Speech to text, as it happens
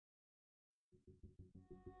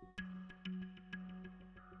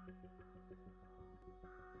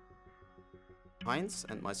Heinz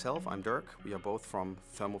and myself, I'm Dirk. We are both from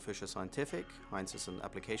Thermo Fisher Scientific. Heinz is an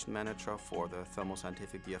application manager for the Thermo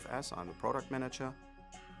Scientific DFS. I'm the product manager.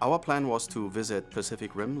 Our plan was to visit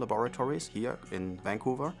Pacific Rim Laboratories here in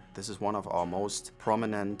Vancouver. This is one of our most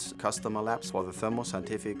prominent customer labs for the Thermo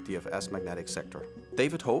Scientific DFS magnetic sector.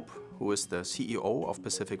 David Hope, who is the CEO of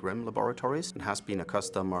Pacific Rim Laboratories and has been a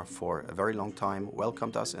customer for a very long time,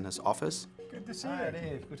 welcomed us in his office. Good to see you. Hi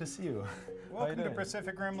Dave, good to see you. Welcome to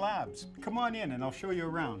Pacific Rim Labs. Come on in and I'll show you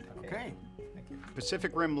around. Okay. Thank you.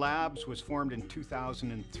 Pacific Rim Labs was formed in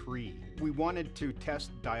 2003. We wanted to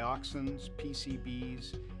test dioxins,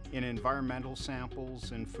 PCBs, in environmental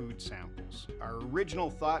samples and food samples. Our original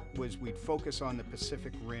thought was we'd focus on the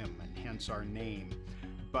Pacific Rim, and hence our name.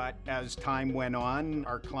 But as time went on,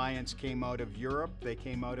 our clients came out of Europe, they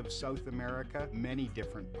came out of South America, many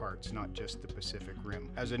different parts, not just the Pacific Rim.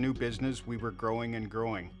 As a new business, we were growing and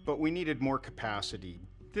growing, but we needed more capacity.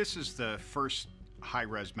 This is the first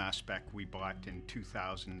high-res mass spec we bought in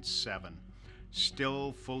 2007.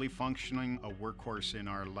 Still fully functioning, a workhorse in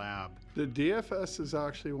our lab. The DFS is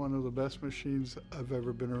actually one of the best machines I've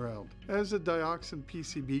ever been around. As a dioxin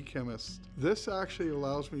PCB chemist, this actually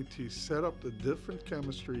allows me to set up the different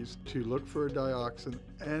chemistries to look for a dioxin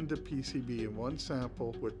and a PCB in one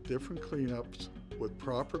sample with different cleanups, with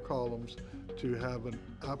proper columns, to have an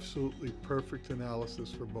absolutely perfect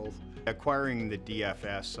analysis for both. Acquiring the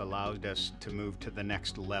DFS allowed us to move to the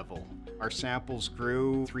next level. Our samples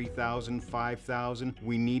grew 3,000, 5,000.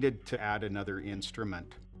 We needed to add another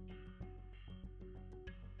instrument.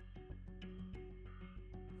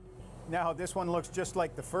 Now this one looks just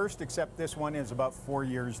like the first, except this one is about 4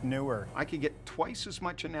 years newer. I could get twice as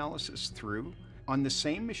much analysis through on the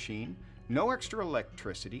same machine, no extra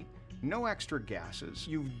electricity, no extra gases.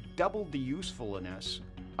 You've doubled the usefulness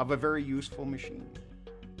of a very useful machine.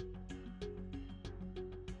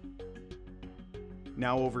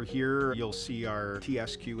 Now over here, you'll see our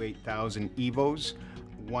TSQ 8000 EVOs,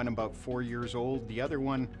 one about 4 years old, the other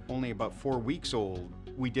one only about 4 weeks old.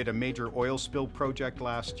 We did a major oil spill project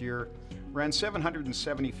last year, ran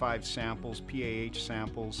 775 samples, PAH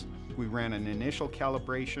samples. We ran an initial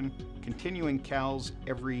calibration, continuing cals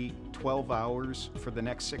every 12 hours for the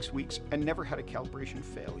next 6 weeks, and never had a calibration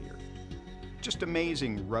failure. Just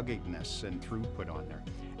amazing ruggedness and throughput on there.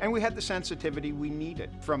 And we had the sensitivity we needed.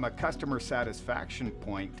 From a customer satisfaction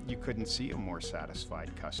point, you couldn't see a more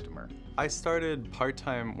satisfied customer. I started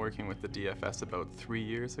part-time working with the DFS about 3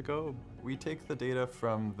 years ago. We take the data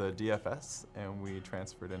from the DFS and we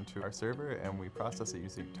transfer it into our server and we process it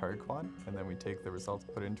using TargQuant, and then we take the results,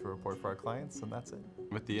 put it into a report for our clients, and that's it.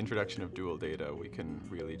 With the introduction of dual data, we can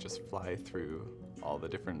really just fly through all the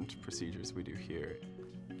different procedures we do here.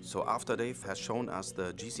 So after Dave has shown us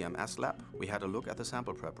the GCMS lab, we had a look at the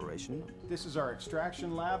sample preparation. This is our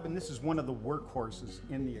extraction lab, and this is one of the workhorses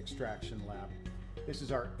in the extraction lab. This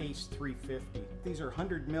is our ACE 350. These are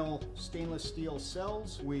 100 mil stainless steel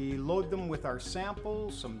cells. We load them with our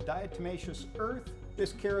samples, some diatomaceous earth.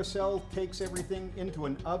 This carousel takes everything into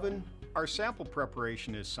an oven. Our sample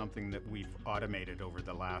preparation is something that we've automated over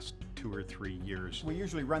the last 2 or 3 years. We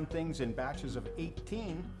usually run things in batches of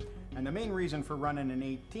 18. And the main reason for running an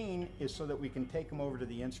 18 is so that we can take them over to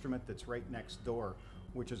the instrument that's right next door,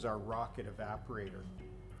 which is our rocket evaporator.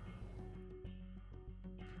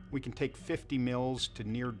 We can take 50 mils to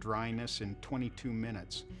near dryness in 22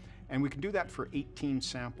 minutes. And we can do that for 18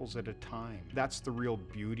 samples at a time. That's the real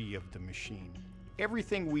beauty of the machine.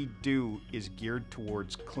 Everything we do is geared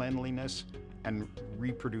towards cleanliness and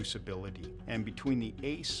reproducibility. And between the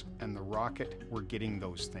ACE and the rocket, we're getting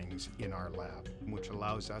those things in our lab, which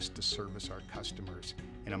allows us to service our customers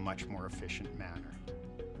in a much more efficient manner.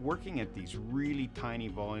 Working at these really tiny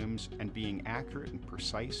volumes and being accurate and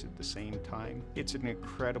precise at the same time, it's an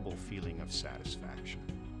incredible feeling of satisfaction.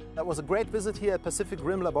 That was a great visit here at Pacific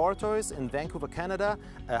Rim Laboratories in Vancouver, Canada,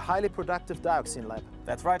 a highly productive dioxin lab.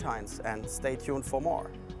 That's right, Heinz, and stay tuned for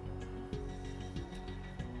more.